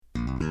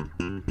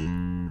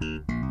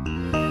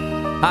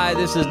Hi,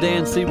 this is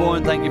Dan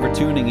Seaborn. Thank you for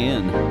tuning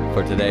in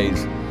for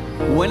today's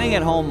Winning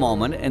at Home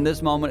moment. And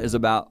this moment is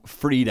about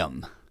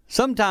freedom.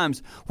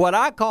 Sometimes what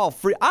I call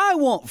I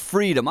want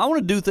freedom. I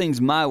want to do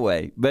things my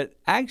way. But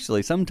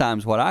actually,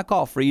 sometimes what I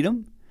call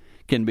freedom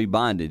can be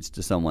bondage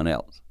to someone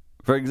else.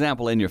 For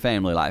example, in your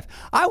family life,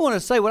 I want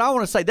to say what I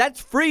want to say. That's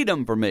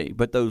freedom for me.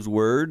 But those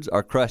words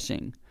are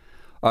crushing,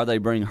 or they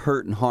bring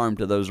hurt and harm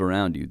to those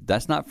around you.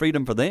 That's not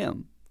freedom for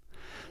them.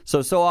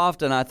 So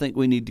often I think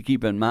we need to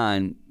keep in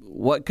mind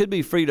what could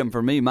be freedom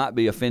for me might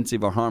be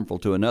offensive or harmful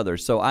to another.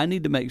 So I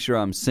need to make sure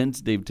I'm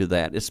sensitive to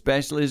that,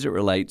 especially as it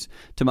relates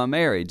to my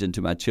marriage and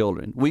to my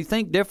children. We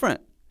think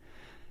different.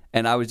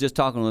 And I was just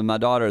talking with my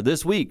daughter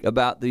this week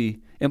about the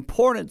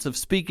importance of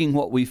speaking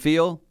what we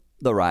feel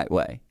the right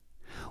way.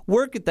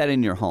 Work at that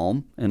in your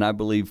home, and I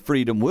believe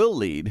freedom will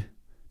lead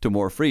to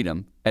more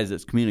freedom as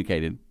it's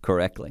communicated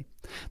correctly.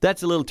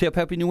 That's a little tip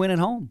helping you win at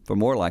home. For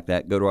more like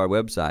that, go to our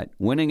website,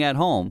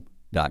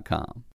 winningathome.com.